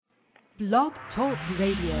Blog Talk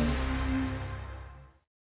Radio.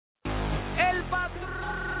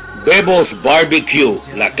 Bebos Barbecue,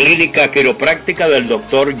 la clínica quiropráctica del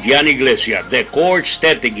Dr. Jan Iglesias, The Core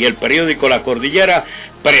Aesthetic y el periódico La Cordillera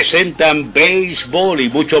presentan Beisbol y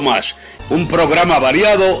Mucho Más, un programa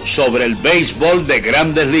variado sobre el béisbol de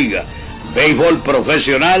Grandes Ligas, béisbol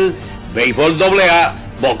profesional, béisbol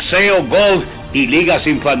AA, boxeo, golf y ligas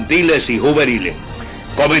infantiles y juveniles.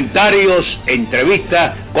 Comentarios,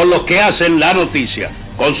 entrevistas con los que hacen la noticia,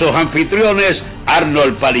 con sus anfitriones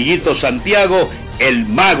Arnold Palillito Santiago, el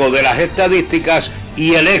mago de las estadísticas,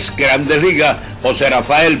 y el ex Grandes Ligas, José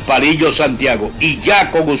Rafael Palillo Santiago. Y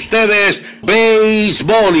ya con ustedes,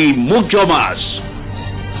 Béisbol y Mucho Más.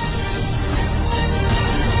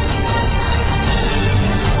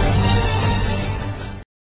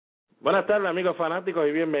 Buenas tardes, amigos fanáticos,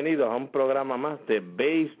 y bienvenidos a un programa más de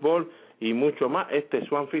Béisbol y Mucho Más. Este es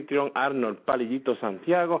su anfitrión Arnold Palillito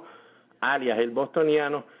Santiago, alias el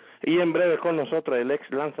bostoniano, y en breve con nosotros el ex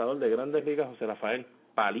lanzador de Grandes Ligas, José Rafael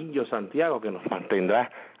Palillo Santiago, que nos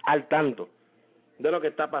mantendrá al tanto de lo que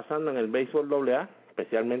está pasando en el béisbol AA,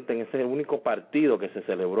 especialmente en ese único partido que se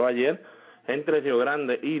celebró ayer entre Río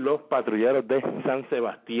Grande y los Patrulleros de San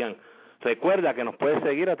Sebastián. Recuerda que nos puedes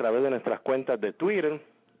seguir a través de nuestras cuentas de Twitter,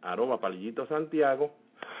 @Palillito Santiago,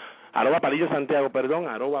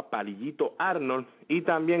 @Palillito Arnold, y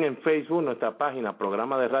también en Facebook, nuestra página,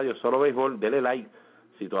 programa de radio Solo Béisbol. Dele like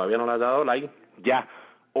si todavía no le has dado like. Ya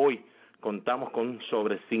hoy contamos con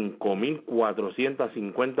sobre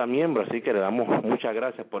 5,450 miembros, así que le damos muchas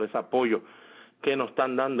gracias por ese apoyo que nos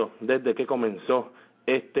están dando desde que comenzó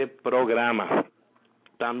este programa.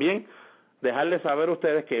 También dejarles saber a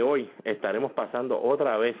ustedes que hoy estaremos pasando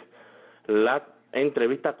otra vez la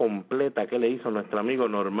entrevista completa que le hizo nuestro amigo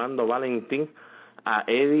Normando Valentín a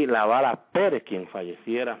Eddie Lavara Pérez, quien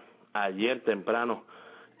falleciera ayer temprano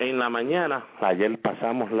en la mañana. Ayer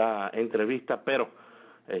pasamos la entrevista, pero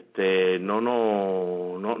no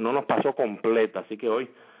nos pasó completa, así que hoy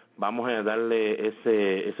vamos a darle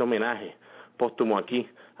ese homenaje póstumo aquí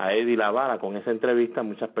a Eddie Lavara con esa entrevista.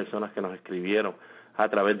 Muchas personas que nos escribieron a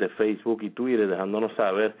través de Facebook y Twitter dejándonos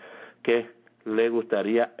saber que le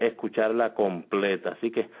gustaría escucharla completa,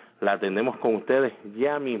 así que la atendemos con ustedes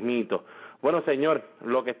ya mismito. Bueno, señor,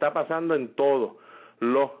 lo que está pasando en todo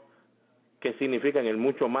lo que significa en el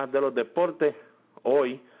mucho más de los deportes,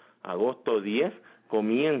 hoy, agosto 10,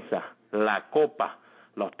 comienza la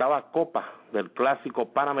octava copa del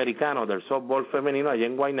Clásico Panamericano del softball femenino allá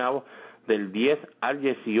en Guaynabo, del 10 al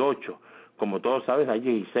 18. Como todos saben, hay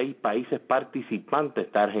 16 países participantes.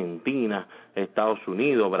 Está Argentina, Estados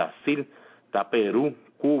Unidos, Brasil, está Perú,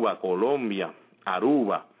 Cuba, Colombia,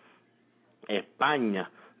 Aruba,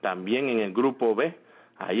 España. También en el grupo B,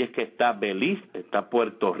 ahí es que está Belice, está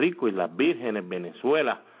Puerto Rico, Islas Vírgenes,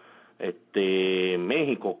 Venezuela,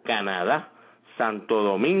 México, Canadá, Santo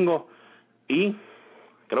Domingo, y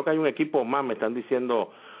creo que hay un equipo más, me están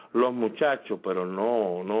diciendo los muchachos, pero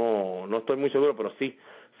no estoy muy seguro, pero sí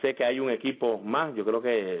sé que hay un equipo más. Yo creo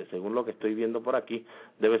que, según lo que estoy viendo por aquí,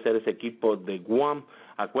 debe ser ese equipo de Guam.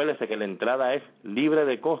 Acuérdese que la entrada es libre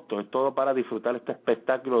de costo, es todo para disfrutar este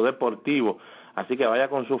espectáculo deportivo, así que vaya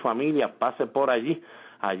con su familia, pase por allí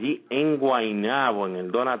en Guaynabo, en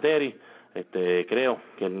el Donateri. Creo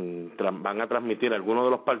que van a transmitir algunos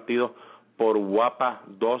de los partidos por Guapa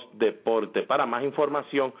 2 Deporte. Para más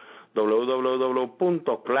información,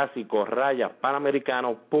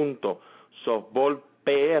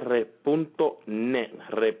 www.clásicosrayas.panamericano.softballpr.net.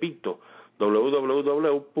 Repito,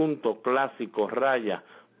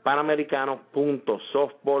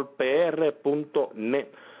 www.clásicosrayas.panamericano.softballpr.net,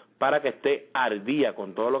 para que esté al día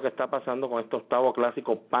con todo lo que está pasando con este octavo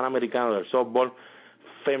Clásico Panamericano del softball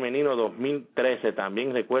femenino 2013.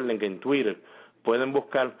 También recuerden que en Twitter pueden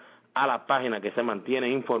buscar a la página que se mantiene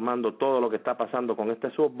informando todo lo que está pasando con este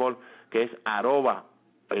softball, que es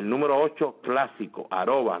el número 8 clásico,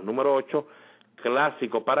 número 8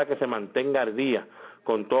 clásico, para que se mantenga al día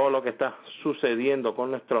con todo lo que está sucediendo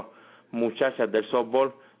con nuestras muchachas del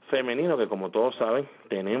softball femenino, que como todos saben,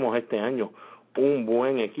 tenemos este año un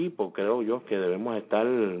buen equipo. Creo yo que debemos estar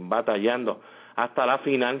batallando hasta la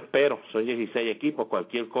final, pero son 16 equipos,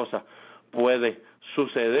 cualquier cosa puede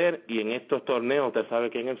suceder, y en estos torneos usted sabe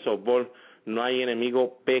que en el softball no hay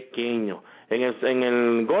enemigo pequeño. En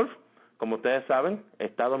el golf, como ustedes saben,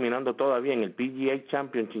 está dominando todavía en el PGA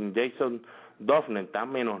Championship Jason Dufner, está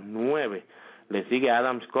 -9, le sigue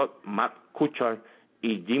Adam Scott, Matt Kuchar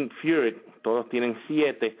y Jim Furyk, todos tienen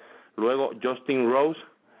 7, luego Justin Rose,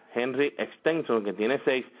 Henry Stenson, que tiene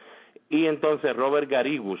 6, y entonces Robert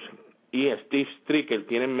Garrigues y Steve Stricker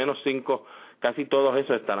tienen -5, casi todos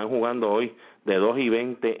esos estarán jugando hoy de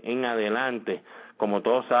 2:20 en adelante. Como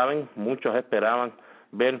todos saben, muchos esperaban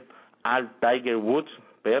ver al Tiger Woods,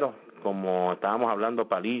 pero como estábamos hablando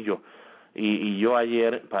Palillo y yo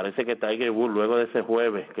ayer, parece que Tiger Woods luego de ese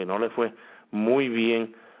jueves, que no le fue muy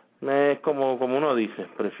bien, es como uno dice,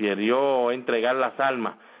 prefirió entregar las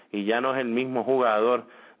almas y ya no es el mismo jugador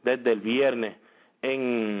desde el viernes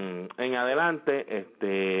en adelante.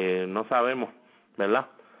 No sabemos, ¿verdad?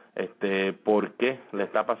 Por qué le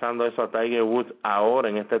está pasando eso a Tiger Woods ahora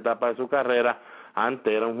en esta etapa de su carrera.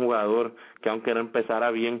 Antes era un jugador que aunque no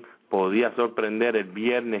empezara bien, podía sorprender el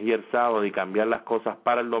viernes y el sábado y cambiar las cosas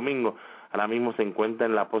para el domingo. Ahora mismo se encuentra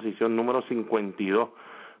en la posición número 52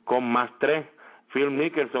 con +3. Phil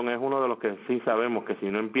Mickelson es uno de los que sí sabemos que si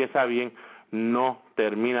no empieza bien, no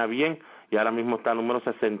termina bien, y ahora mismo está número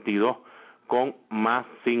 62 con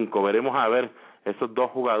 +5. Veremos a ver, esos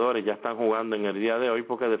dos jugadores ya están jugando en el día de hoy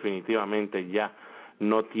porque definitivamente ya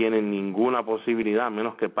no tienen ninguna posibilidad, a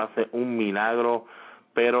menos que pase un milagro,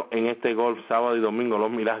 pero en este golf sábado y domingo los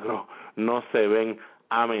milagros no se ven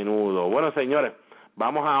a menudo. Bueno, señores,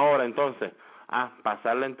 vamos ahora entonces a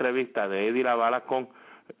pasar la entrevista de Eddie Lavala con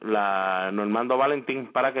Normando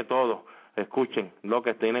Valentín para que todos escuchen lo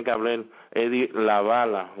que tiene que hablar Eddie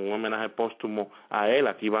Lavala, un homenaje póstumo a él.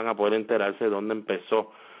 Aquí van a poder enterarse de dónde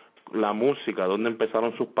empezó la música, dónde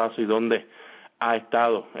empezaron sus pasos y dónde ha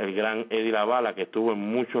estado el gran Eddie Lavala, que estuvo en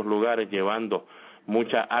muchos lugares llevando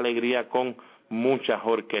mucha alegría con muchas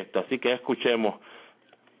orquestas. Así que escuchemos.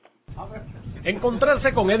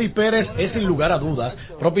 Encontrarse con Eddie Pérez es, sin lugar a dudas,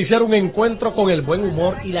 propiciar un encuentro con el buen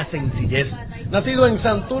humor y la sencillez. Nacido en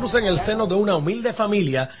Santurce en el seno de una humilde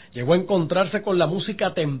familia, llegó a encontrarse con la música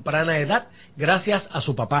a temprana edad gracias a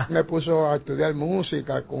su papá. Me puso a estudiar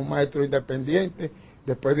música con un maestro independiente.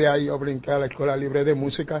 Después de ahí yo brinqué a la Escuela Libre de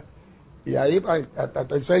Música y ahí hasta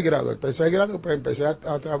tercer grado. El tercer grado pues empecé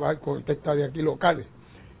a trabajar con orquestas de aquí locales.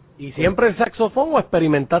 ¿Y siempre el saxofón o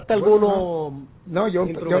experimentaste alguno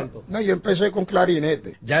instrumento? Yo empecé con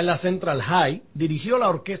clarinete. Ya en la Central High dirigió la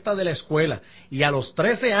orquesta de la escuela y a los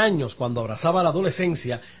 13 años, cuando abrazaba la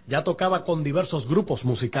adolescencia, ya tocaba con diversos grupos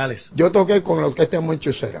musicales. Yo toqué con la orquesta de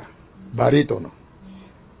Monchucera, barítono.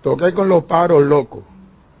 Toqué con los Paros Locos,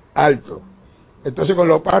 alto. Entonces con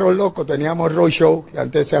los Paros Locos teníamos road show, que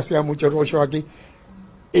antes se hacía mucho road show aquí,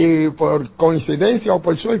 y por coincidencia o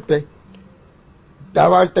por suerte,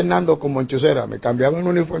 estaba alternando con Monchucera, me cambiaba el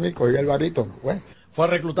uniforme y cogía el barítono. Bueno. Fue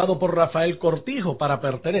reclutado por Rafael Cortijo para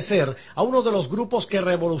pertenecer a uno de los grupos que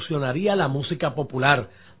revolucionaría la música popular,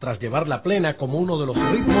 tras llevar la plena como uno de los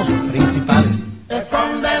ritmos principales.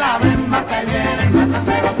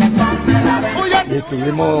 Y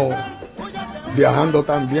estuvimos viajando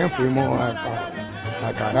también, fuimos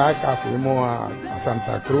a Caracas, fuimos a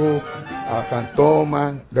Santa Cruz, a San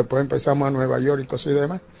Tomás, después empezamos a Nueva York y cosas y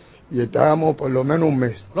demás. Y estábamos por lo menos un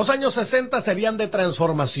mes. Los años 60 serían de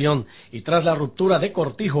transformación y tras la ruptura de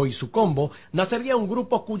Cortijo y su combo, nacería un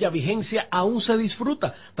grupo cuya vigencia aún se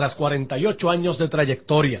disfruta tras 48 años de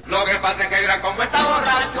trayectoria. Lo que pasa es que el gran combo está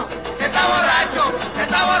borracho, está borracho,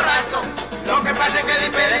 está borracho. Lo que pasa es que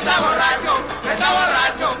el Pérez está borracho, está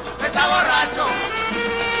borracho, está borracho.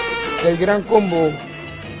 El gran combo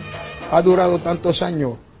ha durado tantos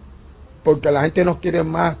años porque la gente nos quiere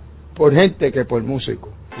más por gente que por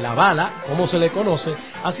músicos. Lavala, como se le conoce,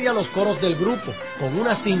 hacía los coros del grupo con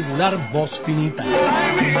una singular voz finita.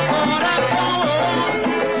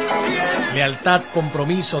 Lealtad,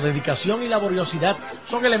 compromiso, dedicación y laboriosidad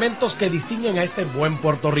son elementos que distinguen a este buen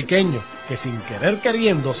puertorriqueño, que sin querer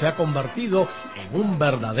queriendo se ha convertido en un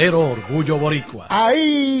verdadero orgullo boricua.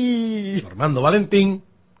 ¡Ahí! Normando Valentín,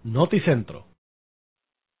 Noticentro.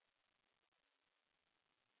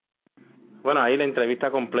 Bueno, ahí la entrevista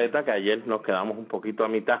completa, que ayer nos quedamos un poquito a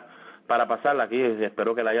mitad para pasarla aquí.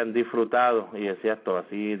 Espero que la hayan disfrutado y es cierto,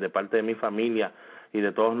 así de parte de mi familia y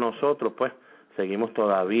de todos nosotros, pues seguimos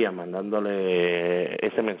todavía mandándole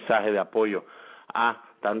ese mensaje de apoyo a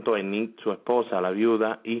tanto Enid, su esposa, la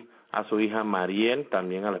viuda, y a su hija Mariel,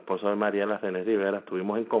 también al esposo de Mariel, a René Rivera.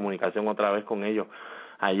 Estuvimos en comunicación otra vez con ellos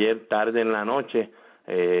ayer tarde en la noche.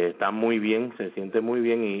 Está muy bien, se siente muy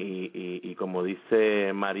bien y como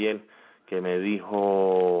dice Mariel, que me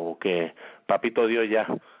dijo que Papito Dios ya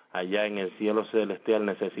allá en el cielo celestial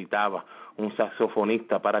necesitaba un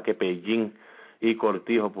saxofonista para que Pellín y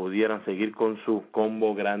Cortijo pudieran seguir con su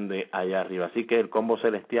combo grande allá arriba. Así que el combo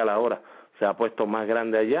celestial ahora se ha puesto más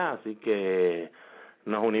grande allá, así que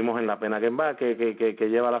nos unimos en la pena que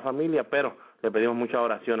lleva la familia, pero le pedimos muchas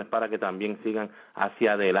oraciones para que también sigan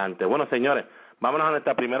hacia adelante. Bueno, señores, Vámonos a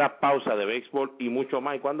nuestra primera pausa de béisbol y mucho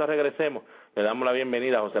más. Y cuando regresemos, le damos la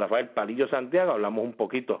bienvenida a José Rafael Palillo Santiago. Hablamos un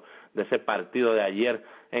poquito de ese partido de ayer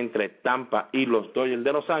entre Tampa y los Dodgers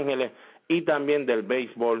de Los Ángeles y también del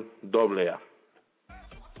béisbol AA.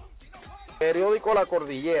 Periódico La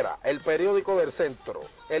Cordillera, el periódico del centro,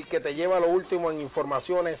 el que te lleva lo último en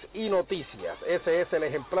informaciones y noticias. Ese es el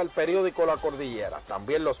ejemplar periódico La Cordillera.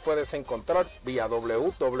 También los puedes encontrar vía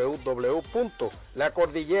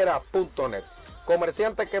www.lacordillera.net.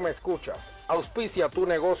 Comerciante que me escuchas, auspicia tu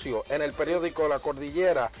negocio en el periódico La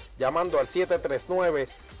Cordillera llamando al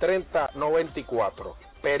 739-3094.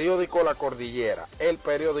 Periódico La Cordillera, el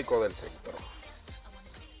periódico del centro.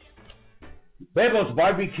 Bebos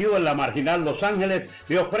Barbecue en la Marginal Los Ángeles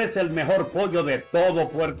le ofrece el mejor pollo de todo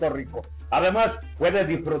Puerto Rico. Además, puede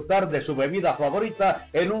disfrutar de su bebida favorita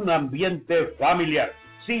en un ambiente familiar.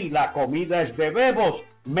 Si la comida es de Bebos,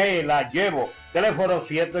 me la llevo. Teléfono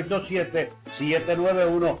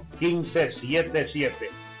 787-791-1577.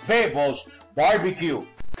 Bebos Barbecue.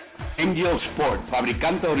 Angel Sport,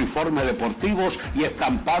 fabricante de uniformes deportivos y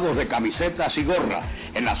estampados de camisetas y gorras.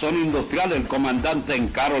 En la zona industrial El Comandante en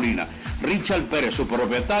Carolina. Richard Pérez, su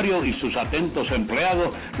propietario, y sus atentos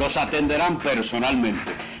empleados los atenderán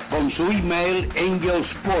personalmente. Con su email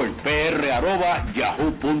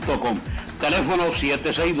angelsportpr@yahoo.com. Teléfono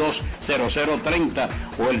 762-0030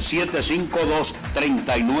 o el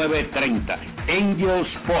 752-3930. Angel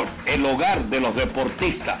Sport, el hogar de los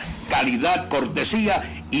deportistas. Calidad,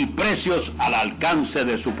 cortesía y precios al alcance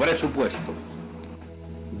de su presupuesto.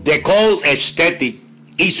 The Call Aesthetic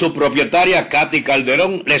y su propietaria Katy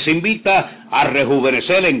Calderón les invita a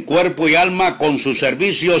rejuvenecer en cuerpo y alma con sus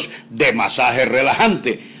servicios de masaje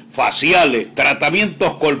relajante, faciales,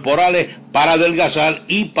 tratamientos corporales para adelgazar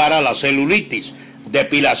y para la celulitis,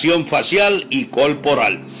 depilación facial y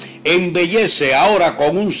corporal. Embellece ahora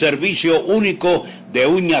con un servicio único de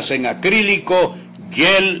uñas en acrílico,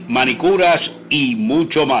 gel, manicuras y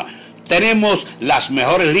mucho más. Tenemos las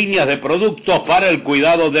mejores líneas de productos para el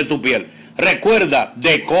cuidado de tu piel. Recuerda,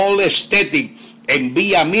 The Call Aesthetic en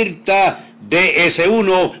Vía Mirta,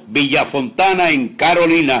 DS1, Villa Fontana en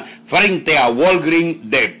Carolina, frente a Walgreens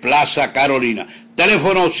de Plaza Carolina.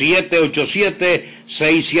 Teléfono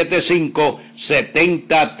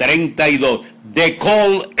 787-675-7032. The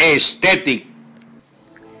Call Aesthetic.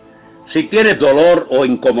 Si tienes dolor o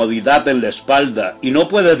incomodidad en la espalda y no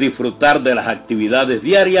puedes disfrutar de las actividades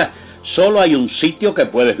diarias, solo hay un sitio que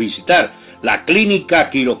puedes visitar: la Clínica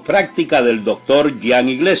Quiropráctica del Dr. Jan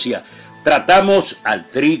Iglesias. Tratamos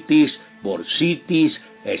artritis, bursitis,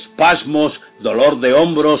 espasmos, dolor de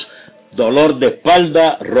hombros, dolor de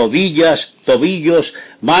espalda, rodillas, tobillos,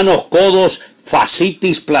 manos, codos,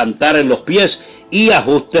 fascitis plantar en los pies y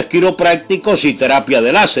ajustes quiroprácticos y terapia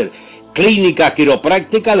de láser. Clínica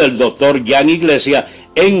Quiropráctica del Dr. Jan Iglesias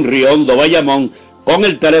en Riondo, Bayamón, con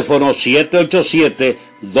el teléfono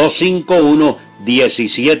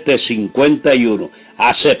 787-251-1751.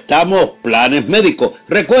 Aceptamos planes médicos.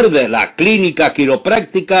 Recuerde, la Clínica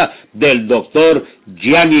Quiropráctica del Dr.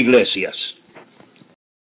 Jan Iglesias.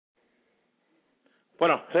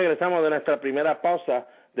 Bueno, regresamos de nuestra primera pausa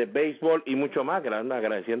de béisbol y mucho más,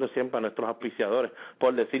 agradeciendo siempre a nuestros auspiciadores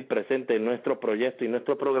por decir presente en nuestro proyecto y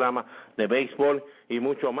nuestro programa de béisbol y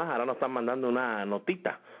mucho más. Ahora nos están mandando una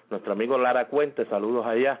notita. Nuestro amigo Lara Cuente, saludos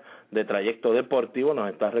allá de Trayecto Deportivo, nos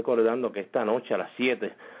está recordando que esta noche a las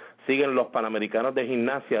 7 siguen los Panamericanos de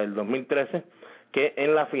Gimnasia del 2013, que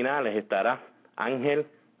en las finales estará Ángel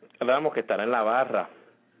Ramos, que estará en la barra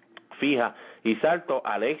fija y salto,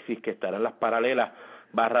 Alexis, que estará en las paralelas,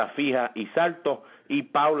 barra fija y salto, y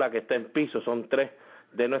Paula, que está en piso. Son tres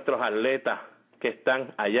de nuestros atletas que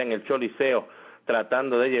están allá en el Choliseo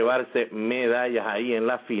tratando de llevarse medallas ahí en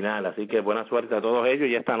la final, así que buena suerte a todos ellos.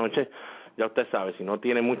 Y esta noche, ya usted sabe, si no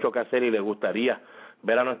tiene mucho que hacer y le gustaría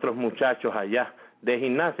ver a nuestros muchachos allá de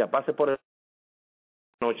gimnasia, pase por esta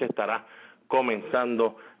noche, estará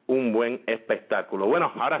comenzando un buen espectáculo.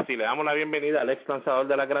 Bueno, ahora sí, le damos la bienvenida al ex lanzador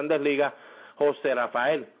de las Grandes Ligas, José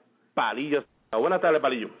Rafael Palillo. Buenas tardes,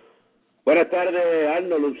 Palillo. Buenas tardes,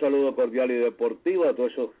 Arnold. Un saludo cordial y deportivo a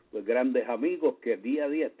todos esos grandes amigos que día a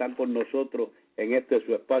día están con nosotros en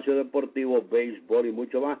su espacio deportivo, béisbol y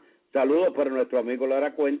mucho más. Saludos para nuestro amigo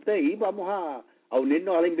Lara Cuente, y vamos a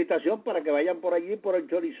unirnos a la invitación para que vayan por allí, por el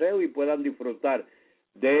Choliseo, y puedan disfrutar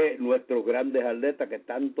de nuestros grandes atletas que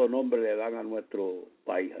tanto nombre le dan a nuestro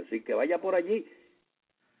país. Así que vaya por allí.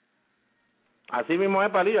 Así mismo es,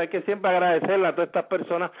 Palillo. Hay que siempre agradecerle a todas estas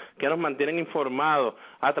personas que nos mantienen informados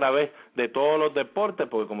a través de todos los deportes,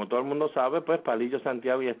 porque como todo el mundo sabe, pues Palillo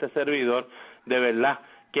Santiago y este servidor, de verdad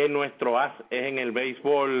que nuestro as es en el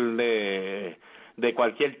béisbol de de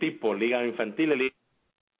cualquier tipo, liga infantil,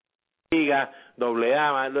 liga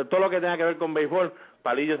AA, todo lo que tenga que ver con béisbol.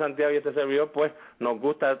 Palillo Santiago y este servidor pues nos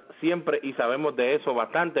gusta siempre y sabemos de eso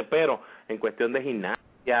bastante, pero en cuestión de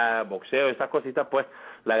gimnasia, boxeo, esas cositas, pues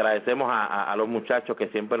le agradecemos a los muchachos que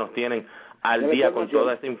siempre nos tienen al día con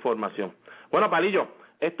toda esta información. Bueno, Palillo,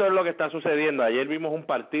 esto es lo que está sucediendo. Ayer vimos un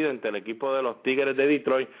partido entre el equipo de los Tigres de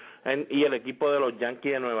Detroit y el equipo de los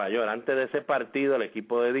Yankees de Nueva York. Antes de ese partido, el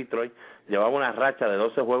equipo de Detroit llevaba una racha de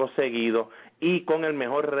 12 juegos seguidos y con el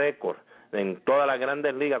mejor récord en todas las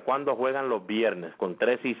grandes ligas cuando juegan los viernes, con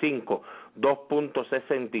 3-5,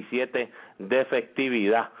 2.67 de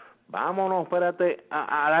efectividad. Vámonos, espérate,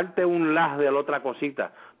 a darte un las de la otra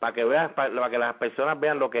cosita, para que veas, para que las personas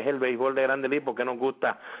vean lo que es el béisbol de Grandes Ligas, porque nos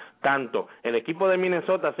gusta tanto. El equipo de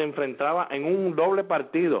Minnesota se enfrentaba en un doble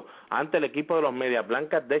partido ante el equipo de los Medias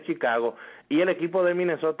Blancas de Chicago, y el equipo de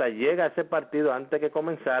Minnesota llega a ese partido antes que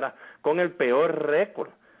comenzara con el peor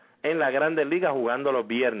récord en la Grandes Ligas jugando los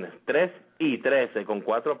viernes, 3-13 con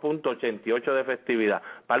 4.88 de efectividad.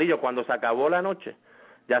 Palillo, cuando se acabó la noche,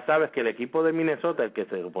 ya sabes que el equipo de Minnesota, el que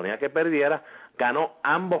se suponía que perdiera, ganó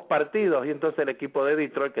ambos partidos, y entonces el equipo de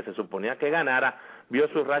Detroit, que se suponía que ganara, vio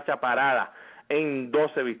su racha parada en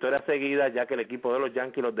 12 victorias seguidas, ya que el equipo de los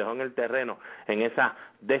Yankees los dejó en el terreno en esa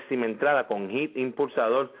 10ª entrada con hit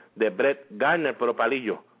impulsador de Brett Gardner. Pero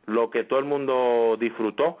Palillo, lo que todo el mundo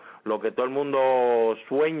disfrutó, lo que todo el mundo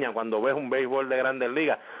sueña cuando ves un béisbol de Grandes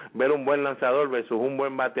Ligas, ver un buen lanzador versus un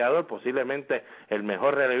buen bateador, posiblemente el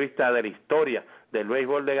mejor relevista de la historia del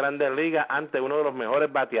béisbol de Grandes Ligas ante uno de los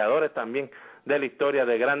mejores bateadores también de la historia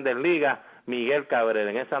de Grandes Ligas, Miguel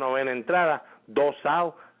Cabrera. En esa 9ª entrada, 2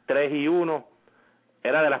 outs, 3-1,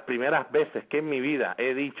 era de las primeras veces que en mi vida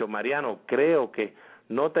he dicho, Mariano, creo que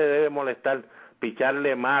no te debe molestar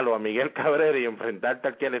picharle malo a Miguel Cabrera y enfrentarte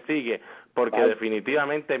al que le sigue, porque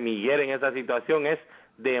definitivamente Miguel en esa situación es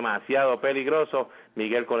demasiado peligroso.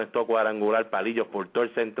 Miguel conectó cuadrangular, Palillos por todo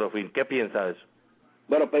el centrofield. ¿Qué piensas de eso?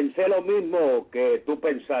 Bueno, pensé lo mismo que tú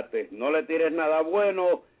pensaste. No le tires nada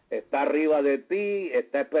bueno, está arriba de ti,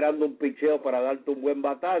 está esperando un picheo para darte un buen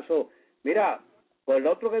batazo. Mira, pues el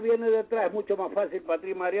otro que viene detrás es mucho más fácil para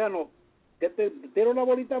ti, Mariano, que te tira una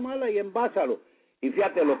bolita mala y envásalo. Y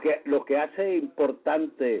fíjate, lo que hace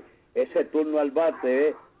importante ese turno al bate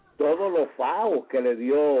es todos los faos que le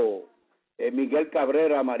dio Miguel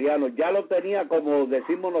Cabrera a Mariano. Ya lo tenía, como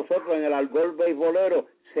decimos nosotros en el argot beisbolero,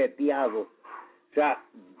 seteado. O sea,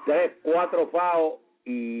 3, 4 faos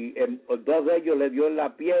y 2 de ellos le dio en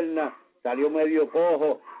la pierna, salió medio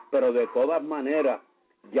cojo, pero de todas maneras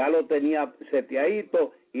ya lo tenía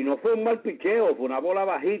seteadito y no fue un mal picheo, fue una bola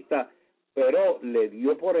bajita, pero le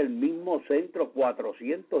dio por el mismo centro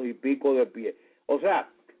 400 y pico de pies. O sea,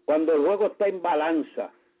 cuando el juego está en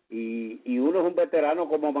balanza y uno es un veterano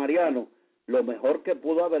como Mariano, lo mejor que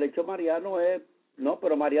pudo haber hecho Mariano es, no,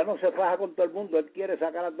 pero Mariano se faja con todo el mundo, él quiere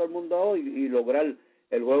sacar a todo el mundo hoy y lograr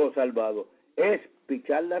el juego salvado. Es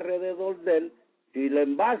picharle alrededor de él, si le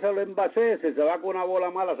envasa, lo envasé, si se va con una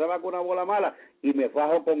bola mala, se va con una bola mala, y me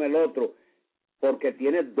fajo con el otro, porque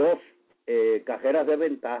tiene 2 cajeras de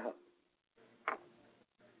ventaja.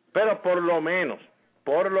 Pero por lo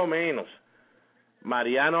menos,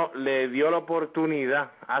 Mariano le dio la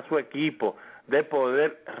oportunidad a su equipo de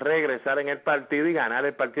poder regresar en el partido y ganar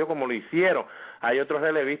el partido como lo hicieron. Hay otros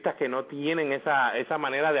relevistas que no tienen esa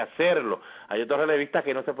manera de hacerlo. Hay otros relevistas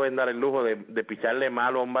que no se pueden dar el lujo de picharle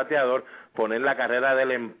malo a un bateador, poner la carrera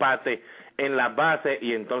del empate en las bases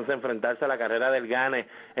y entonces enfrentarse a la carrera del gane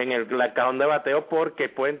en el cajón de bateo, porque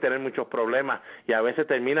pueden tener muchos problemas y a veces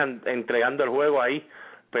terminan entregando el juego ahí,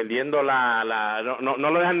 perdiendo no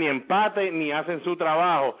lo dejan ni empate ni hacen su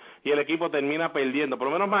trabajo y el equipo termina perdiendo. Por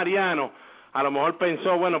lo menos Mariano a lo mejor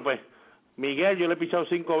pensó, bueno, pues Miguel, yo le he pichado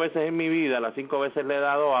 5 veces en mi vida, las 5 veces le he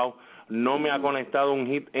dado out, no me ha conectado un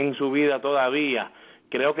hit en su vida todavía.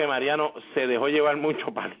 Creo que Mariano se dejó llevar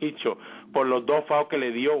mucho, Palicho, por los 2 fouls que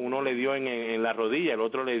le dio. Uno le dio en la rodilla, el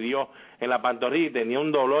otro le dio en la pantorrilla y tenía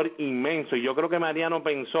un dolor inmenso. Y yo creo que Mariano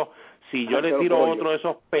pensó, si yo le tiro otro de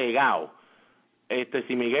esos pegados,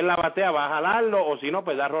 si Miguel la batea va a jalarlo, o si no,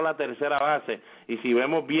 pues darlo a la tercera base. Y si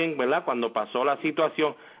vemos bien, ¿verdad?, cuando pasó la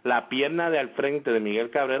situación, la pierna de al frente de Miguel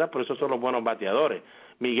Cabrera, por eso son los buenos bateadores.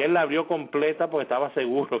 Miguel la abrió completa porque estaba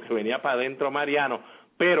seguro que venía para adentro Mariano,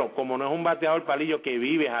 pero como no es un bateador, Palillo, que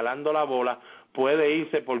vive jalando la bola, puede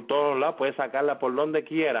irse por todos lados, puede sacarla por donde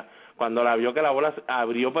quiera. Cuando la vio que la bola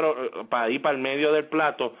abrió, pero para ir para el medio del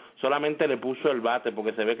plato, solamente le puso el bate,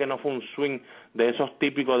 porque se ve que no fue un swing de esos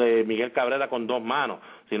típicos de Miguel Cabrera con 2 manos,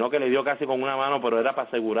 sino que le dio casi con una mano, pero era para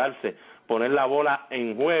asegurarse, poner la bola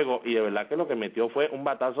en juego, y de verdad que lo que metió fue un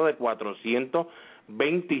batazo de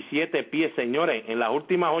 427 pies, señores, en las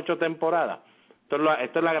últimas 8 temporadas.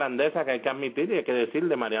 Esto es la grandeza que hay que admitir y hay que decir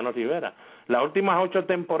de Mariano Rivera. Las últimas 8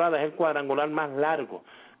 temporadas es el cuadrangular más largo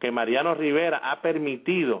que Mariano Rivera ha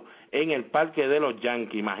permitido en el parque de los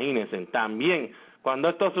Yankees, imagínense. También, cuando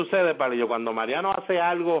esto sucede, Palillo, cuando Mariano hace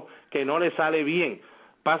algo que no le sale bien,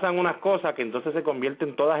 pasan unas cosas que entonces se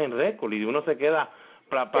convierten todas en récord y uno se queda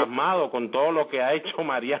pasmado con todo lo que ha hecho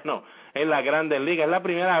Mariano en las Grandes Ligas. Es la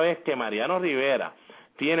primera vez que Mariano Rivera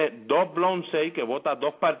tiene 2 blown saves, que vota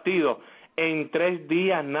 2 partidos en 3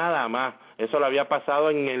 días nada más. Eso lo había pasado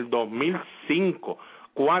en el 2005,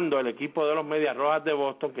 cuando el equipo de los Medias Rojas de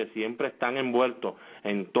Boston, que siempre están envueltos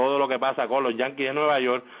en todo lo que pasa con los Yankees de Nueva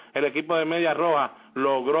York, el equipo de Medias Rojas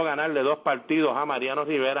logró ganarle 2 partidos a Mariano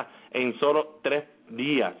Rivera en solo 3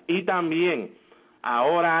 días. Y también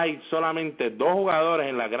ahora hay solamente 2 jugadores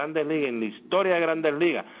en las Grandes Ligas, en la historia de Grandes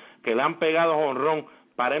Ligas, que le han pegado jonrón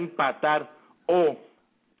para empatar o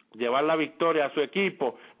llevar la victoria a su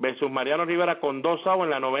equipo versus Mariano Rivera con 2 outs en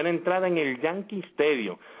la 9ª entrada en el Yankee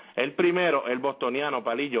Stadium. El primero, el bostoniano,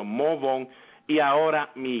 Palillo, Mo Vaughn, y ahora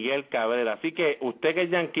Miguel Cabrera. Así que usted que es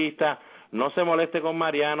yanquista, no se moleste con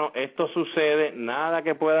Mariano, esto sucede, nada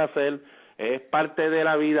que pueda hacer, es parte de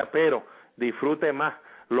la vida, pero disfrute más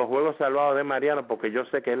los juegos salvados de Mariano, porque yo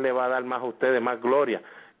sé que él le va a dar más a ustedes, más gloria,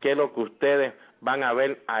 que lo que ustedes van a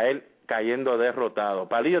ver a él cayendo derrotado.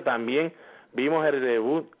 Palillo, también vimos el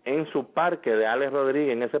debut en su parque de Alex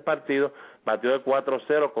Rodríguez en ese partido, batió de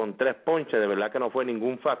 4-0 con 3 ponches, de verdad que no fue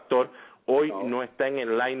ningún factor. Hoy no está en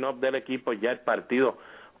el line-up del equipo, ya el partido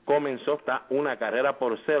comenzó, está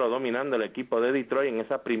 1-0 dominando el equipo de Detroit en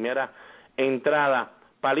esa primera entrada.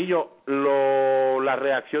 Palillo, la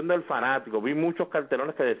reacción del fanático, vi muchos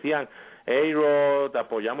cartelones que decían, hey Rod, te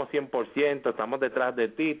apoyamos 100%, estamos detrás de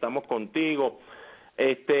ti, estamos contigo.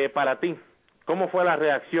 Para ti, ¿cómo fue la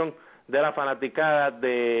reacción de la fanaticada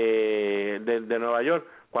de Nueva York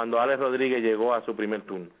cuando Alex Rodríguez llegó a su primer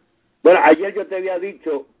turno? Bueno, ayer yo te había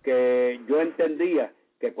dicho que yo entendía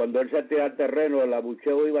que cuando él se tirara al terreno el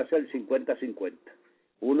abucheo iba a ser 50-50,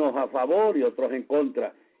 unos a favor y otros en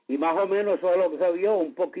contra, y más o menos eso es lo que se vio,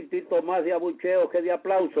 un poquitito más de abucheo que de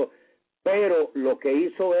aplauso, pero lo que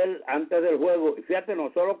hizo él antes del juego, fíjate,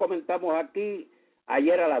 nosotros comentamos aquí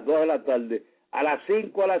ayer a las 2 de la tarde, a las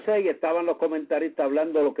 5, a las 6 estaban los comentaristas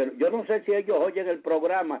hablando lo que... Yo no sé si ellos oyen el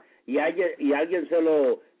programa y alguien se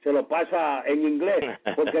lo pasa en inglés,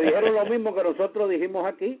 porque dijeron lo mismo que nosotros dijimos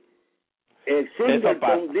aquí.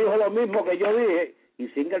 Singleton dijo lo mismo que yo dije, y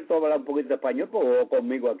Singleton habla un poquito de español, pues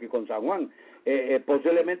conmigo aquí con San Juan.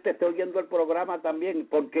 Posiblemente esté oyendo el programa también,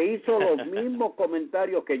 porque hizo los mismos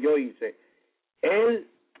comentarios que yo hice. Él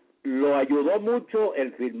lo ayudó mucho,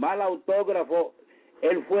 el firmar autógrafo.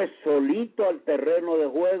 Él fue solito al terreno de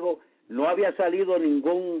juego, no había salido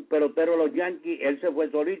ningún pelotero de los Yankees, él se fue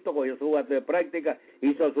solito, cogió su bate de práctica,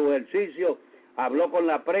 hizo su ejercicio, habló con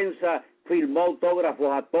la prensa, firmó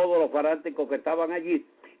autógrafos a todos los fanáticos que estaban allí,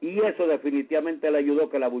 y eso definitivamente le ayudó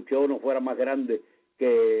que el abucheo no fuera más grande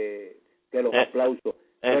que los aplausos.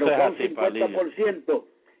 Pero fue un 50%,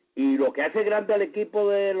 y lo que hace grande al equipo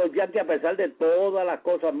de los Yankees, a pesar de todas las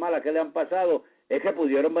cosas malas que le han pasado, es que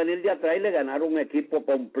pudieron venir de atrás y le ganaron un equipo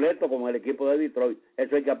completo como el equipo de Detroit.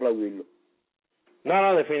 Eso hay que aplaudirlo.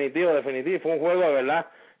 No, definitivo. Fue un juego de verdad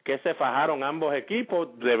que se fajaron ambos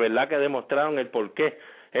equipos, de verdad que demostraron el porqué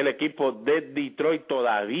el equipo de Detroit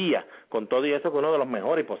todavía, con todo y eso, que uno de los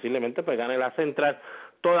mejores y posiblemente pues gane la central,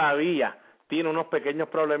 todavía tiene unos pequeños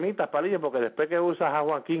problemitas, Palillo, porque después que usas a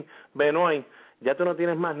Joaquín Benoit, ya tú no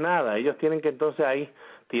tienes más nada. Ellos tienen que entonces ahí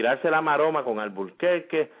tirarse la maroma con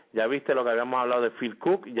Albuquerque. Ya viste lo que habíamos hablado de Phil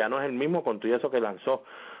Cook, ya no es el mismo con todo eso que lanzó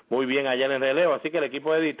muy bien ayer en el relevo. Así que el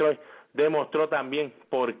equipo de Detroit demostró también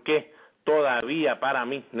por qué todavía para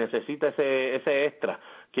mí necesita ese extra.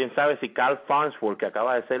 Quién sabe si Carl Farnsworth, que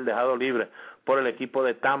acaba de ser dejado libre por el equipo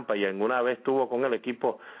de Tampa y alguna vez estuvo con el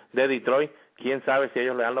equipo de Detroit, quién sabe si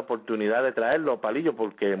ellos le dan la oportunidad de traerlo, Palillo,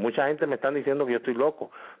 porque mucha gente me están diciendo que yo estoy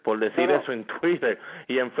loco por decir eso en Twitter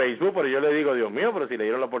y en Facebook, pero yo le digo, Dios mío, pero si le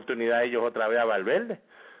dieron la oportunidad a ellos otra vez a Valverde.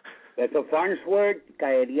 Eso Farnsworth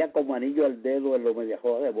caería como anillo al dedo en los Medias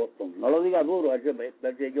Rojas de Boston. No lo diga duro, yo,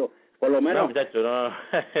 por lo menos. No, muchacho, no.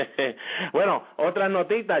 Bueno, otras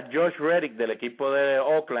notitas, Josh Reddick del equipo de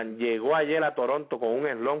Oakland llegó ayer a Toronto con un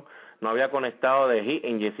eslón no había conectado de hit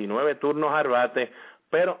en 19 turnos al bate,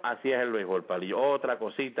 pero así es el béisbol, Palillo. Otra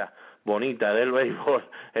cosita bonita del béisbol,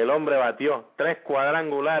 el hombre batió 3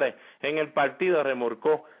 cuadrangulares en el partido,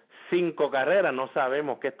 remolcó 5 carreras. No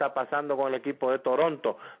sabemos qué está pasando con el equipo de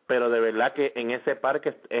Toronto, pero de verdad que en ese parque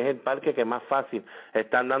es el parque que más fácil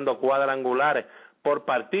están dando cuadrangulares por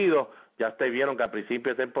partido. Ya ustedes vieron que a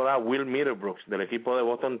principio de temporada Will Middlebrooks del equipo de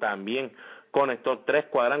Boston también conectó 3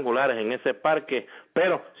 cuadrangulares en ese parque,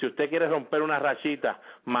 pero si usted quiere romper una rachita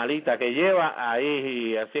malita que lleva,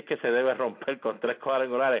 ahí así es que se debe romper con 3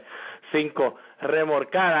 cuadrangulares, 5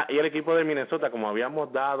 remolcadas, y el equipo de Minnesota, como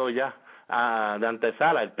habíamos dado ya de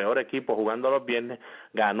antesala, el peor equipo jugando los viernes,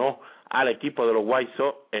 ganó al equipo de los White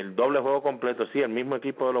Sox el doble juego completo, sí, el mismo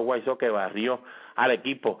equipo de los White Sox que barrió al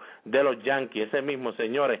equipo de los Yankees, ese mismo,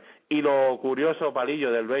 señores. Y lo curioso,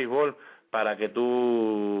 Palillo, del béisbol, para que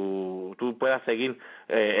tú puedas seguir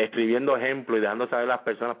escribiendo ejemplos y dejando saber a las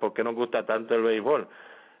personas por qué nos gusta tanto el béisbol.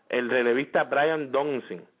 El relevista Brian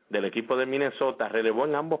Donson del equipo de Minnesota relevó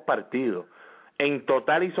en ambos partidos. En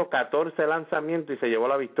total hizo 14 lanzamientos y se llevó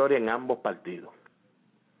la victoria en ambos partidos.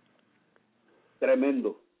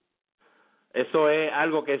 Tremendo. Eso es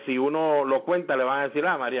algo que si uno lo cuenta le van a decir,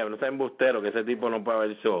 María, no sea embustero, que ese tipo no puede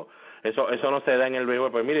haber hecho. Eso no se da en el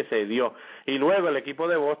béisbol, pues mire, se dio. Y luego el equipo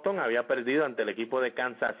de Boston había perdido ante el equipo de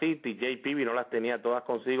Kansas City. JP no las tenía todas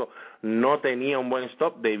consigo, no tenía un buen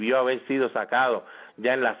stop, debió haber sido sacado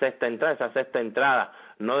ya en la sexta entrada. Esa sexta entrada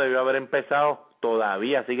no debió haber empezado,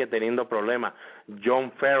 todavía sigue teniendo problemas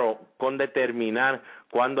John Farrell con determinar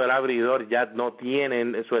cuando el abridor ya no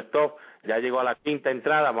tiene su stop. Ya llegó a la quinta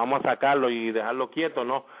entrada, vamos a sacarlo y dejarlo quieto,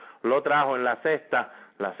 no, lo trajo en la sexta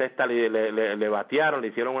le batearon, le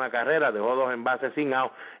hicieron una carrera, dejó 2 envases sin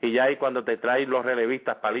out, y ya ahí cuando te traen los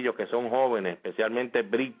relevistas, Palillo, que son jóvenes, especialmente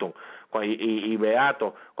Britton y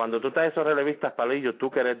Beato, cuando tú traes esos relevistas, Palillo,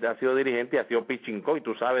 tú que has sido dirigente y has sido pitching coach y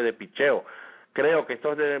tú sabes de picheo, creo que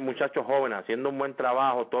estos muchachos jóvenes haciendo un buen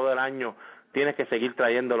trabajo todo el año, tienes que seguir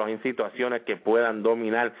trayéndolos en situaciones que puedan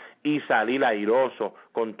dominar y salir airoso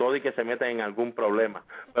con todo y que se metan en algún problema.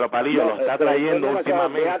 Pero Palillo lo está trayendo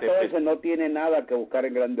últimamente. Ese no tiene nada que buscar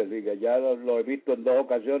en Grandes Ligas. Ya lo he visto en 2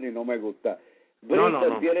 ocasiones y no me gusta.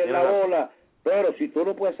 No, tiene la bola, pero si tú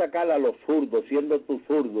no puedes sacar a los zurdos, siendo tú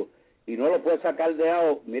zurdo, y no lo puedes sacar de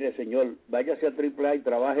AO, mire señor, váyase a AAA y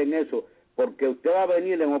trabaje en eso, porque usted va a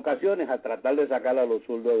venir en ocasiones a tratar de sacar a los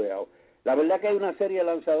zurdos de AO. La verdad que hay una serie de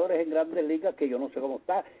lanzadores en Grandes Ligas que yo no sé cómo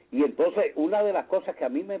está. Y entonces, una de las cosas que a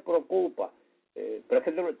mí me preocupa, pero es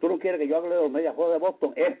que tú no quieres que yo hable de los mediajuegos de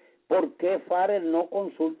Boston, es por qué Farrell no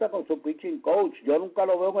consulta con su pitching coach. Yo nunca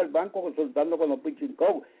lo veo en el banco consultando con los pitching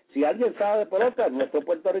coach. Si alguien sabe de pelota, nuestro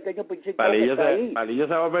puertorriqueño pitching coach está ahí. Palillo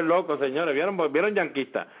se va a volver loco, señores. ¿Vieron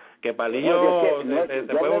yanquista? Que Palillo se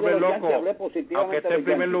puede volver loco, aunque esté en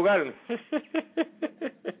primer lugar.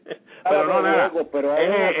 Pero no, nada. Pero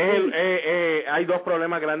hay 2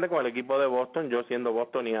 problemas grandes con el equipo de Boston, yo siendo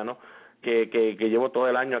bostoniano, que llevo todo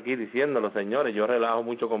el año aquí diciéndolo, señores, yo relajo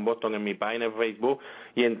mucho con Boston en mi página en Facebook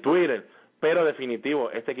y en Twitter, pero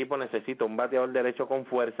definitivo, este equipo necesita un bateador derecho con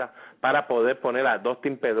fuerza para poder poner a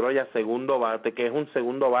Dustin Pedroia segundo bate, que es un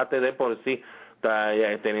segundo bate de por sí,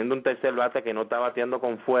 teniendo un tercer bate que no está bateando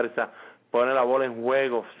con fuerza, pone la bola en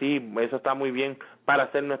juego, sí, eso está muy bien para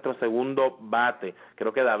hacer nuestro segundo bate.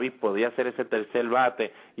 Creo que David podía hacer ese tercer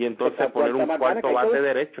bate y entonces poner un cuarto bate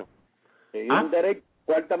derecho. Un derecho,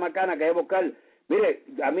 cuarta macana que es vocal. Mire,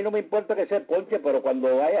 a mí no me importa que sea ponche, pero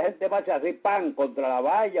cuando vaya gente más así, pan, contra la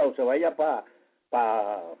valla o se vaya para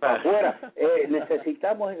afuera,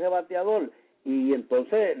 necesitamos ese bateador. Y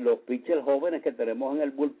entonces los pitchers jóvenes que tenemos en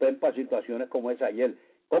el bullpen para situaciones como esa ayer,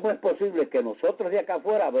 ¿cómo es posible que nosotros de acá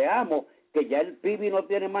afuera veamos que ya el Pibi no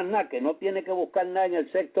tiene más nada, que no tiene que buscar nada en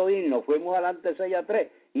el sexto inning, nos fuimos adelante 6-3,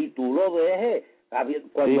 y tú lo dejes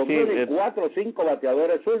cuando vienen 4 o 5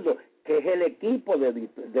 bateadores zurdos, que es el equipo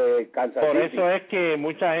de Kansas City? Por eso es que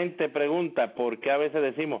mucha gente pregunta por qué a veces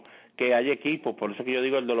decimos que hay equipos, por eso que yo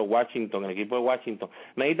digo el de los Washington, el equipo de Washington,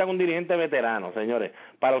 necesitan un dirigente veterano, señores,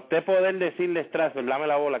 para usted poder decirle Strasburg, dame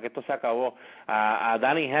la bola, que esto se acabó, a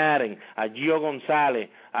Danny Haren, a Gio González,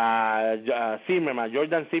 a Zimmerman,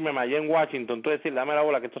 Jordan Zimmerman, allá en Washington, tú decir, dame la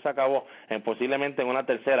bola, que esto se acabó, posiblemente en una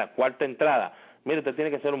tercera, cuarta entrada. Mire, usted tiene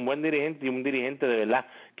que ser un buen dirigente y un dirigente de verdad,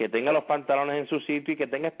 que tenga los pantalones en su sitio y que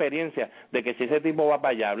tenga experiencia de que si ese tipo va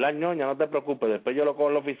para allá a hablar ñoña, no te preocupes, después yo lo cojo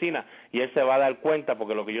en la oficina y él se va a dar cuenta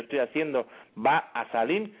porque lo que yo estoy haciendo va a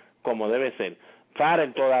salir como debe ser.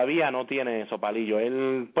 Farrell todavía no tiene eso, Palillo.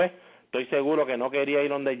 Él, pues, estoy seguro que no quería ir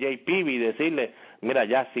donde JP y decirle, mira,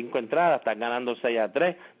 ya 5 entradas, estás ganando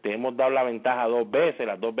 6-3, te hemos dado la ventaja 2 veces,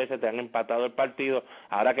 las 2 veces te han empatado el partido,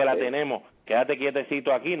 ahora que la tenemos, quédate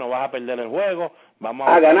quietecito aquí, no vas a perder el juego, vamos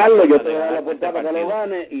a ganarlo, yo te voy a dar la oportunidad para que lo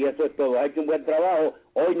gane, y eso es todo. Ha hecho un buen trabajo,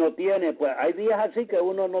 hoy no tiene, pues hay días así que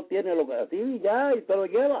uno no tiene lo que así y ya, y te lo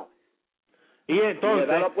lleva. Y entonces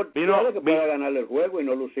vino ganarle el juego y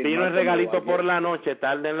no lucir. Vino el regalito por la noche,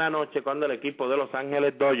 tarde en la noche, cuando el equipo de Los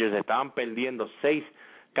Ángeles Dodgers estaban perdiendo 6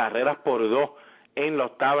 carreras por 2 en la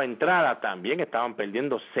octava entrada. También estaban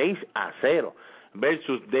perdiendo 6-0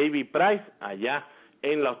 versus David Price allá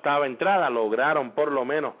en la octava entrada. Lograron por lo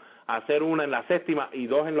menos hacer una en la séptima y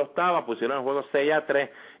 2 en la octava, pusieron el juego 6-3.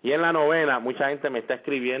 Y en la novena, mucha gente me está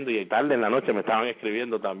escribiendo, y tarde en la noche me estaban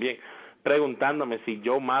escribiendo también, preguntándome si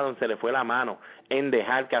Joe Maddon se le fue la mano en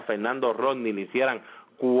dejar que a Fernando Rodney le hicieran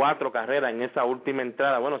 4 carreras en esa última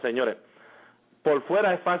entrada. Bueno, señores, por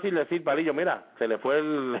fuera es fácil decir, Palillo, mira, se le fue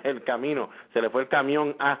el camino, se le fue el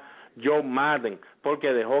camión a Joe Maddon,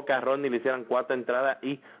 porque dejó que a Rodney le hicieran 4 entradas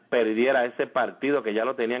y perdiera ese partido que ya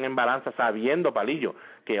lo tenían en balanza, sabiendo, Palillo,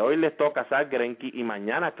 que hoy les toca a Zach Greinke y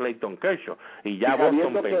mañana Clayton Kershaw, y ya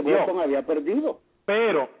Boston perdió. Boston había perdido.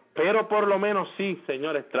 Pero por lo menos sí,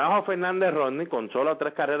 señores, trajo a Fernández Rodney con solo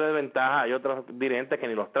 3 carreras de ventaja. Hay otros dirigentes que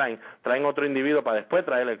ni los traen otro individuo para después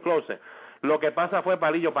traer el closer. Lo que pasa fue,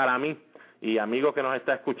 Palillo, para mí, y amigo que nos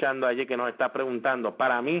está escuchando allí, que nos está preguntando,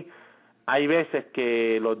 para mí hay veces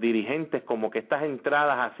que los dirigentes, como que estas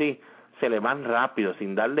entradas así, se le van rápido,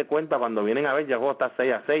 sin darle cuenta, cuando vienen a ver, ya el juego está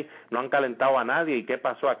 6-6, no han calentado a nadie, ¿y qué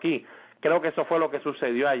pasó aquí? Creo que eso fue lo que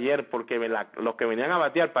sucedió ayer, porque los que venían a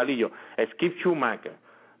batear, Palillo, Skip Schumacher,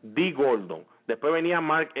 D. Gordon, después venía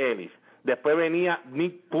Mark Ellis, después venía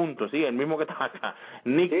Nick Punto, sí, el mismo que estaba acá,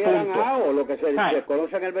 Nick Punto. Lo que se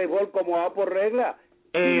conoce en el béisbol como A por regla.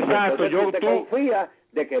 Exacto, tú confías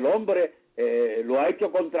de que el hombre lo ha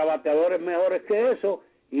hecho contra bateadores mejores que eso,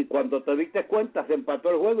 y cuando te diste cuenta se empató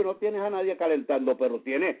el juego y no tienes a nadie calentando, pero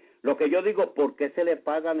tiene, lo que yo digo, ¿por qué se le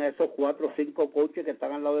pagan a esos 4 o 5 coaches que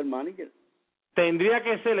están al lado del manager? Tendría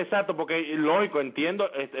que ser exacto, porque lógico, entiendo,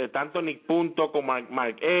 tanto Nick Punto como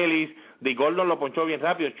Mark Ellis, D. Gordon lo ponchó bien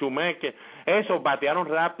rápido, Schumacher, esos batearon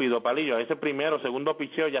rápido, Palillo, ese primero, segundo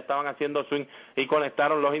picheo ya estaban haciendo swing y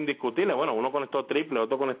conectaron los indiscutibles, bueno, uno conectó triple,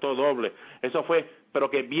 otro conectó doble, eso fue, pero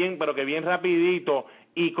que bien rapidito,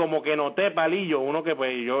 y como que noté, Palillo, uno que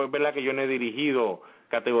pues yo, es verdad que yo no he dirigido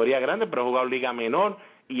categoría grande, pero he jugado liga menor,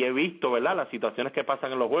 y he visto, ¿verdad?, las situaciones que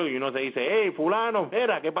pasan en los juegos, y uno se dice, hey, fulano,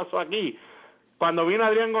 mira, ¿qué pasó aquí? Cuando vino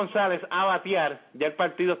Adrián González a batear, ya el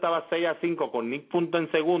partido estaba 6-5 con Nick Punto en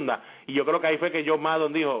segunda, y yo creo que ahí fue que Joe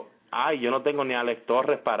Maddon dijo, ay, yo no tengo ni a Alex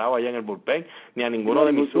Torres parado allá en el bullpen, ni a ninguno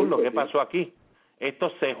de mis zurdos, ¿qué pasó aquí?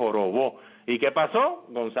 Esto se jorobó. ¿Y qué pasó?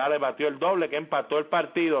 González batió el doble, que empató el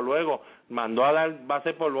partido, luego mandó a dar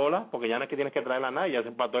base por bola, porque ya no es que tienes que traer a nadie, ya se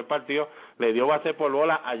empató el partido, le dio base por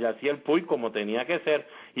bola a Yaciel Puig como tenía que ser,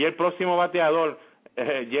 y el próximo bateador,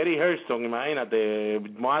 Jerry Hurston, imagínate,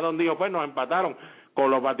 Maddon dijo, pues nos empataron con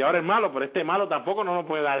los bateadores malos, pero este malo tampoco no nos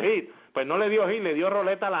puede dar hit, pues no le dio hit, le dio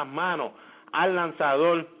roleta a las manos al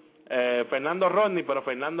lanzador Fernando Rodney, pero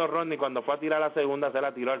Fernando Rodney cuando fue a tirar la segunda se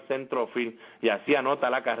la tiró al centro field y así anota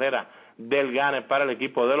la carrera del gane para el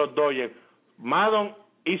equipo de los Dodgers. Maddon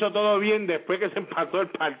hizo todo bien después que se empató el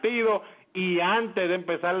partido y antes de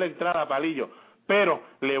empezar la entrada, Palillo, pero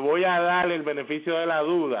le voy a dar el beneficio de la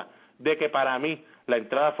duda de que para mí la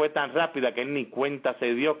entrada fue tan rápida que él ni cuenta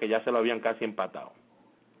se dio que ya se lo habían casi empatado.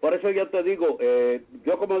 Por eso yo te digo,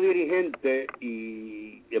 yo como dirigente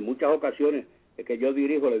y en muchas ocasiones que yo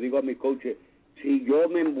dirijo, le digo a mis coaches, si yo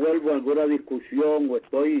me envuelvo en alguna discusión o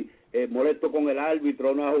estoy molesto con el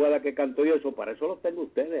árbitro, una jugada que cantó y eso, para eso los tengo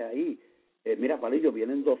ustedes ahí. Mira, Palillo,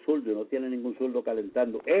 vienen 2 zurdos y no tienen ningún zurdo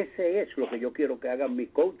calentando. Ese es lo que yo quiero que hagan mis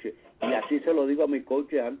coaches, y así se lo digo a mis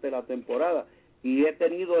coaches antes de la temporada. Y he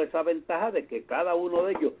tenido esa ventaja de que cada uno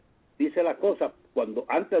de ellos dice las cosas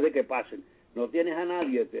antes de que pasen. No tienes a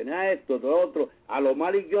nadie, tienes a esto, a otro. A lo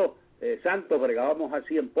mal y yo, Santos, bregábamos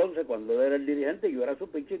así en Ponce cuando era el dirigente y yo era su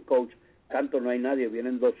pitching coach. Santos, no hay nadie,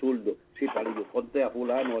 vienen 2 zurdos. Sí, Palillo, ponte a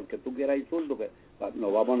fulano, el que tú quieras ir zurdo, que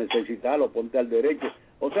nos vamos a necesitarlo, ponte al derecho.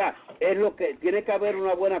 O sea, es lo que tiene que haber,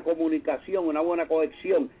 una buena comunicación, una buena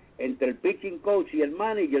conexión entre el pitching coach y el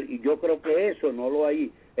manager, y yo creo que eso no lo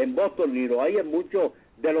hay en Boston, ni lo hay en muchos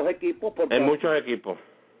de los equipos, porque en muchos equipos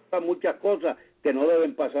muchas cosas que no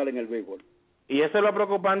deben pasar en el béisbol. Y eso es lo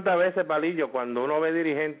preocupante a veces, Palillo, cuando uno ve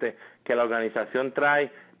dirigentes que la organización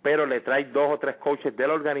trae, pero le trae 2 o 3 coaches de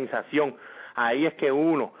la organización, ahí es que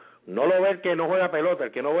uno no lo ve el que no juega pelota,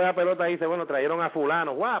 el que no juega pelota dice, bueno, trajeron a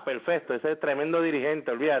fulano, guau, perfecto, ese es tremendo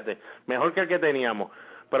dirigente, olvídate, mejor que el que teníamos.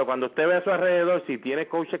 pero cuando usted ve a su alrededor, si tiene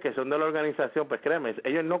coaches que son de la organización, pues créeme,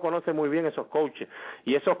 ellos no conocen muy bien esos coaches,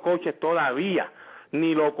 y esos coaches todavía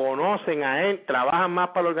ni lo conocen a él, trabajan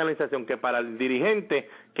más para la organización que para el dirigente,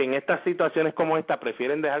 que en estas situaciones como esta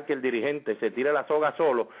prefieren dejar que el dirigente se tire la soga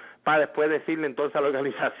solo, para después decirle entonces a la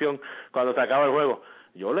organización cuando se acaba el juego,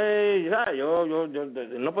 yo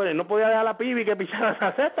no podía dejar a la pibi que pichara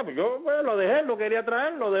esa cesta, pues yo pues, lo dejé, lo quería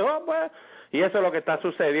traer, lo dejó pues, y eso es lo que está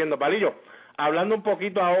sucediendo. Palillo, hablando un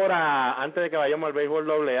poquito ahora, antes de que vayamos al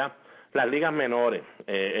béisbol AA, las ligas menores,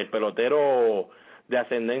 el pelotero de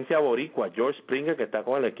ascendencia boricua, George Springer, que está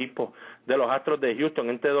con el equipo de los Astros de Houston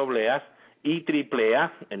entre AA y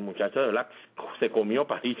AAA, el muchacho de verdad se comió,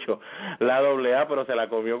 Palillo, la AA, pero se la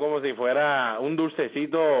comió como si fuera un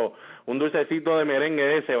dulcecito de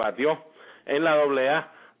merengue, se batió en la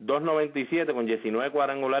AA, 2.97 con 19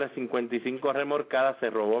 cuadrangulares, 55 remorcadas, se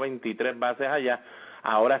robó 23 bases allá,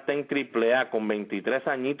 ahora está en AAA con 23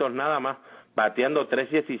 añitos nada más, bateando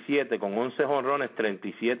 3.17 con 11 jonrones,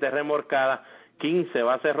 37 remorcadas, 15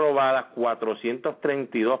 bases robadas,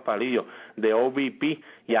 432 palillos de OBP,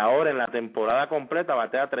 y ahora en la temporada completa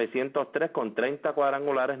batea 303 con 30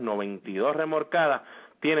 cuadrangulares, 92 remorcadas,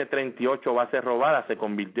 tiene 38 bases robadas, se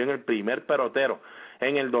convirtió en el primer pelotero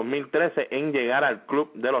en el 2013 en llegar al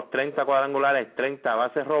club de los 30 cuadrangulares, 30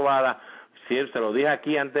 bases robadas. Sí, se lo dije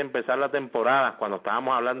aquí antes de empezar la temporada, cuando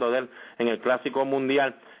estábamos hablando de él en el Clásico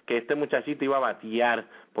Mundial, que este muchachito iba a batear,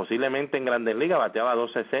 posiblemente en Grandes Ligas bateaba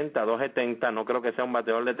 260, 270, no creo que sea un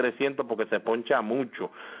bateador de 300 porque se poncha mucho,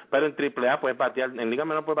 pero en AAA puede batear, en Liga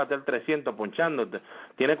Menor puede batear 300 ponchándote,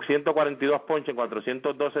 tiene 142 ponches en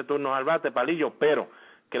 412 turnos al bate, Palillo, pero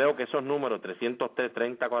creo que esos números, 303,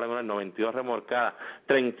 30 cuadrangulares, 92 remorcadas,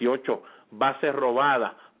 38 bases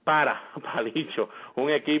robadas, Palillo, un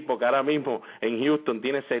equipo que ahora mismo en Houston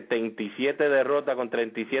tiene 77 derrotas con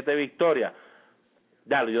 37 victorias.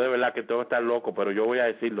 Dale, yo de verdad que tengo que estar loco, pero yo voy a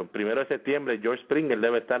decirlo. El 1 de septiembre, George Springer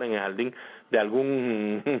debe estar en el jardín de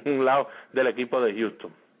algún lado del equipo de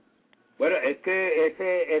Houston. Bueno, es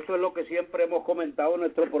que eso es lo que siempre hemos comentado en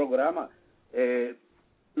nuestro programa.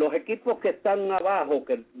 Los equipos que están abajo,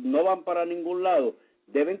 que no van para ningún lado,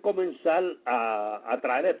 deben comenzar a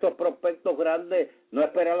traer estos prospectos grandes, no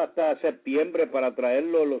esperar hasta septiembre para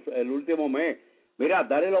traerlos el último mes. Mira,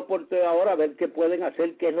 dale la oportunidad ahora a ver qué pueden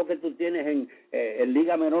hacer, qué es lo que tú tienes en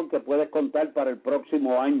Liga Menor que puedes contar para el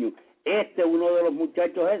próximo año. Este es uno de los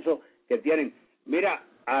muchachos esos que tienen. Mira,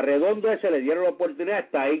 a Redondo ese le dieron la oportunidad,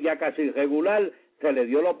 está ahí ya casi regular, se le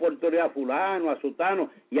dio la oportunidad a fulano, a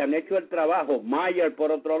sutano, y han hecho el trabajo. Mayer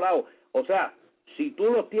por otro lado. O sea, si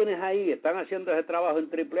tú los tienes ahí, están haciendo ese trabajo en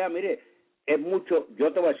AAA, mire, es mucho.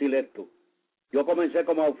 Yo te voy a decir esto. Yo comencé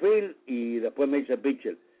como outfield y después me hice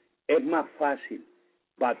pitcher. Es más fácil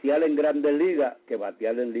batear en Grandes Ligas que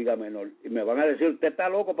batear en Liga Menor. Y me van a decir, ¿usted está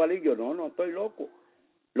loco, Palillo? No, no estoy loco.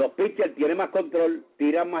 Los pitchers tienen más control,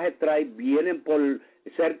 tiran más strike, vienen por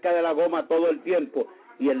cerca de la goma todo el tiempo.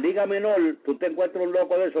 Y en Liga Menor, tú te encuentras un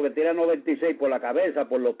loco de eso que tira 96 por la cabeza,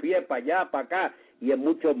 por los pies, para allá, para acá, y es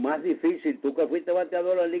mucho más difícil. Tú que fuiste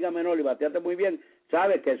bateador en Liga Menor y bateaste muy bien,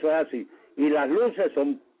 sabes que eso es así. Y las luces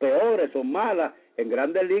son peores, son malas. En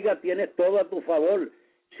Grandes Ligas tienes todo a tu favor.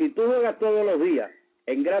 Si tú juegas todos los días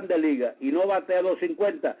en Grandes Ligas y no batea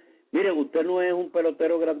 250, miren, usted no es un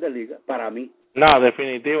pelotero Grandes Ligas, para mí. No,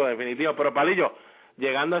 definitivo, pero Palillo,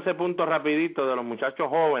 llegando a ese punto rapidito de los muchachos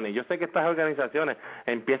jóvenes, yo sé que estas organizaciones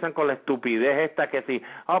empiezan con la estupidez esta que si,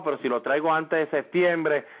 pero si lo traigo antes de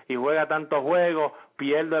septiembre y juega tantos juegos,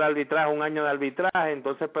 pierdo el arbitraje, un año de arbitraje,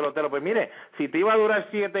 entonces pelotero, pues mire, si te iba a durar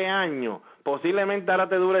 7 años, posiblemente ahora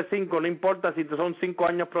te dure 5, no importa si son 5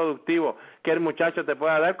 años productivos que el muchacho te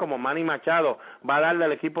pueda dar, como Manny Machado va a darle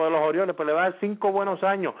al equipo de los Orioles, pues le va a dar 5 buenos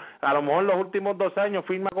años, a lo mejor los últimos 2 años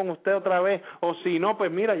firma con usted otra vez, o si no, pues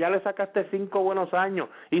mira, ya le sacaste 5 buenos años,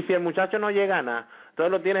 y si el muchacho no llega a nada,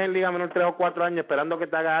 entonces lo tienes en Liga Menor 3 o 4 años esperando que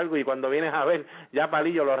te haga algo, y cuando vienes a ver, ya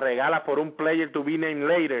Palillo lo regalas por un player to be named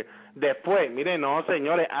later. Después, mire, no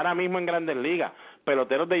señores, ahora mismo en Grandes Ligas,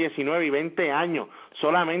 peloteros de 19 y 20 años,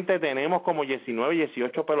 solamente tenemos como 19 y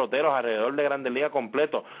 18 peloteros alrededor de Grandes Ligas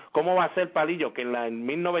completos. ¿Cómo va a ser, Palillo, que en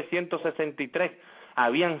 1963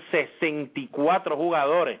 habían 64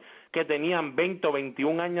 jugadores que tenían 20 o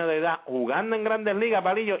 21 años de edad jugando en Grandes Ligas,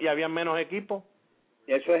 Palillo, y habían menos equipos?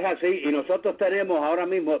 Eso es así, y nosotros tenemos ahora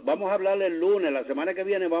mismo, vamos a hablar el lunes, la semana que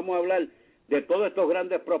viene vamos a hablar de todos estos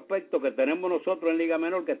grandes prospectos que tenemos nosotros en Liga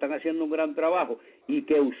Menor que están haciendo un gran trabajo y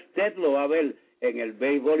que usted lo va a ver en el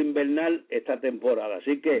béisbol invernal esta temporada.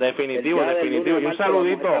 Así que definitivo. Y un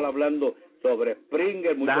saludito. Vamos a estar hablando sobre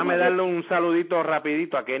Springer. Déjame darle un saludito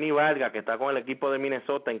rapidito a Kenny Vargas, que está con el equipo de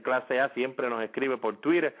Minnesota en clase A, siempre nos escribe por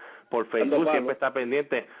Twitter, por Facebook, siempre está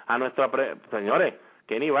pendiente a señores,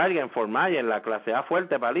 Kenny Vargas en Formaya, en la clase A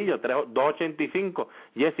fuerte, Palillo, 285,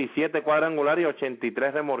 17 cuadrangulares y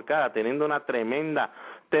 83 remorcadas, teniendo una tremenda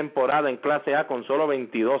temporada en clase A con solo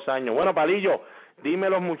 22 años. Bueno, Palillo, dime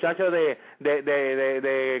los muchachos de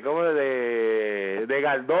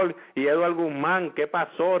Galdol y Eduardo Guzmán, ¿qué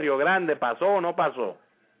pasó? Río Grande, ¿pasó o no pasó?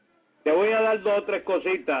 Te voy a dar 2 o 3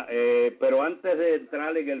 cositas, pero antes de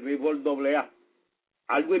entrar en el béisbol AA,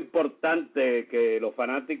 algo importante que los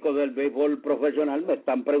fanáticos del béisbol profesional me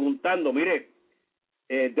están preguntando. Mire,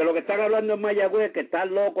 de lo que están hablando en Mayagüez, que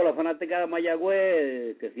están locos los fanáticos de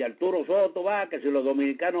Mayagüez, que si Arturo Soto va, que si los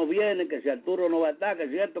dominicanos vienen, que si Arturo no va a estar, que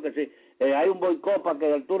es cierto, que si hay un boicot para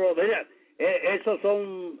que Arturo... Mira, esos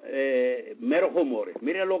son meros rumores.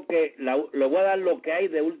 Mire le voy a dar lo que hay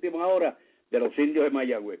de última hora de los indios de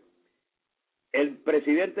Mayagüez. El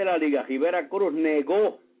presidente de la Liga, Rivera Cruz,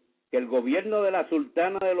 negó que el gobierno de la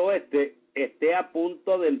Sultana del Oeste esté a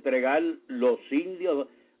punto de entregar los indios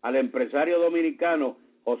al empresario dominicano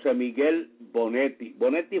José Miguel Bonetti.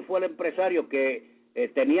 Bonetti fue el empresario que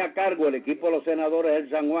tenía a cargo el equipo de los senadores del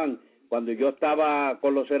San Juan cuando yo estaba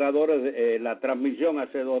con los senadores en la transmisión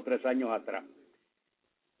hace 2 o 3 años atrás.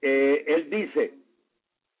 Él dice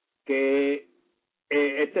que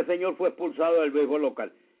este señor fue expulsado del béisbol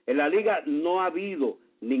local. En la liga no ha habido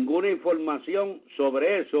ninguna información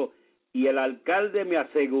sobre eso y el alcalde me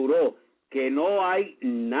aseguró que no hay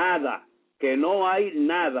nada,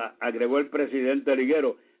 agregó el presidente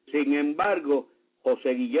liguero. Sin embargo,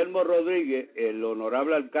 José Guillermo Rodríguez, el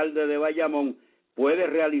honorable alcalde de Bayamón, puede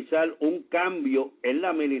realizar un cambio en la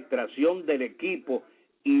administración del equipo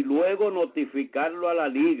y luego notificarlo a la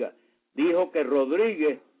liga. Dijo que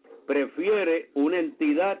Rodríguez prefiere una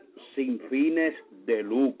entidad sin fines de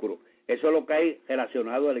lucro. Eso es lo que hay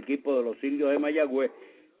relacionado al equipo de los indios de Mayagüez,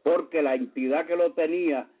 porque la entidad que lo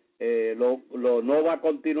tenía no va a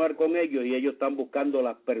continuar con ellos y ellos están buscando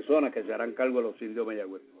las personas que se harán cargo de los indios de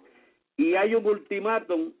Mayagüez. Y hay un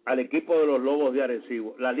ultimátum al equipo de los Lobos de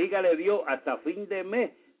Arecibo. La liga le dio hasta fin de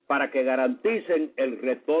mes para que garanticen el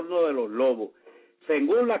retorno de los Lobos.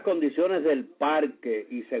 Según las condiciones del parque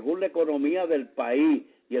y según la economía del país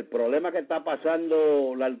y el problema que está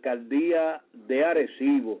pasando la alcaldía de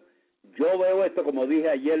Arecibo, yo veo esto, como dije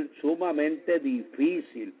ayer, sumamente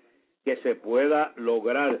difícil que se pueda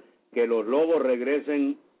lograr que los Lobos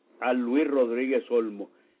regresen a Luis Rodríguez Olmo.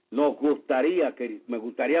 Me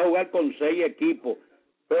gustaría jugar con 6 equipos,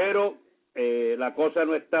 pero la cosa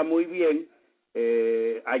no está muy bien.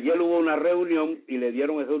 Ayer hubo una reunión y le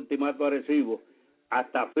dieron ese ultimato a Arecibo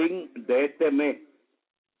hasta fin de este mes.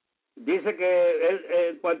 Dice que él,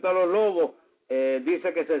 en cuanto a los Lobos,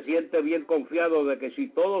 dice que se siente bien confiado de que si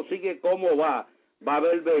todo sigue como va a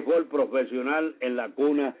haber béisbol profesional en la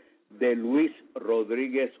cuna de Luis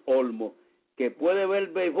Rodríguez Olmo, que puede ver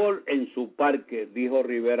béisbol en su parque, dijo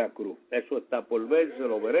Rivera Cruz. Eso está por verse,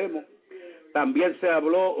 lo veremos. También se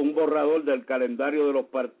habló un borrador del calendario de los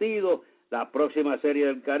partidos, la próxima Serie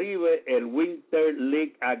del Caribe, el Winter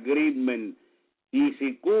League Agreement, y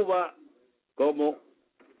si Cuba, como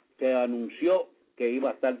se anunció que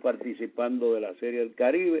iba a estar participando de la Serie del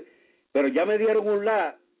Caribe, pero ya me dieron un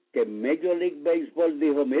que Major League Baseball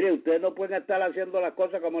dijo, mire, ustedes no pueden estar haciendo las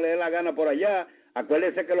cosas como les dé la gana por allá,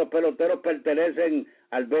 acuérdense que los peloteros pertenecen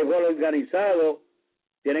al béisbol organizado,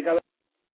 tiene que haber